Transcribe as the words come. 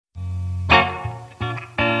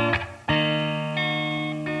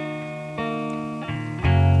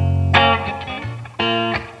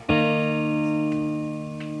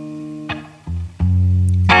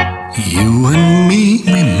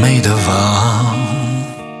made a vow,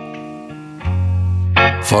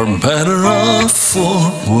 for better or for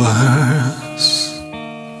worse.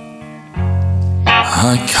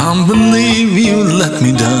 I can't believe you let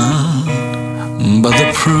me down, but the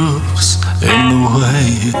proof's in the way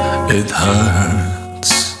it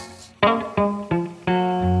hurts.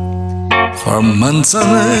 For months on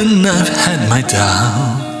end I've had my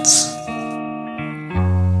doubts,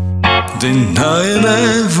 denying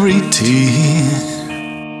every tear.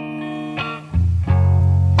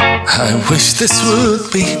 I wish this would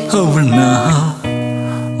be over now,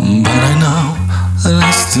 but I know that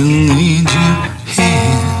I still need you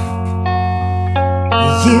here.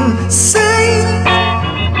 You say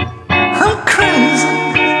I'm crazy,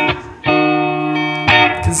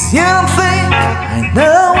 'cause you don't think I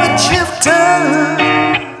know what you've done.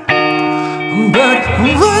 But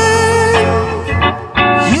when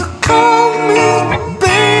you call me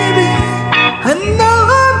baby, I know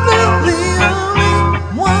I'm not the only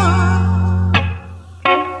one.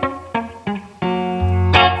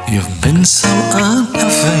 You've been so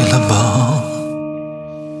unavailable.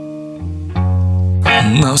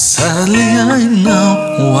 Now sadly I know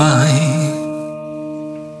why.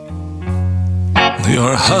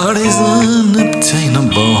 Your heart is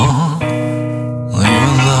unobtainable,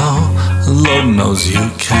 even though Lord knows you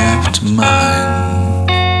kept mine.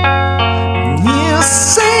 You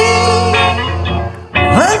say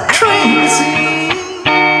I'm crazy,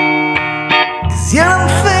 'cause you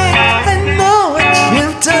don't think I know what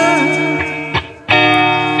you've done.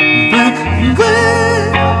 But when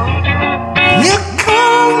you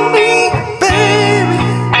call me baby,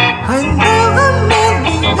 I know I'm not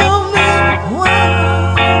the only one.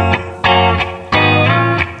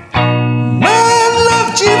 I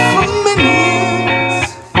loved you for many years,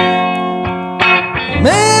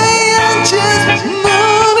 maybe I'm just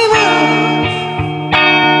not enough.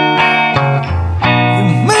 You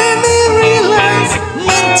made me realize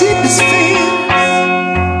my deepest fears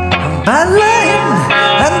by lying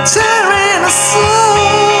and tearing us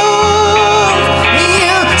up.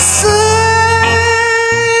 You say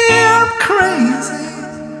I'm crazy,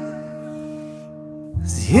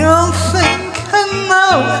 'cause you don't think I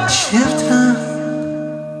know what you've done.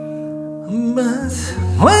 But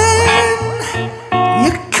when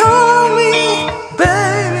you call me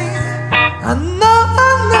baby, I know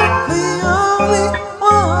I'm not the only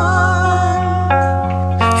one.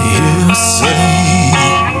 You say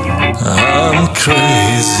I'm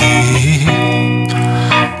crazy,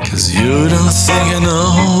 'cause you don't think I know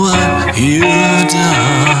what you've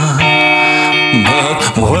done. But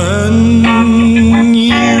when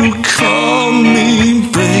you call me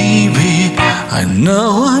baby, I know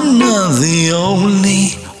I'm not the only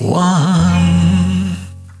one.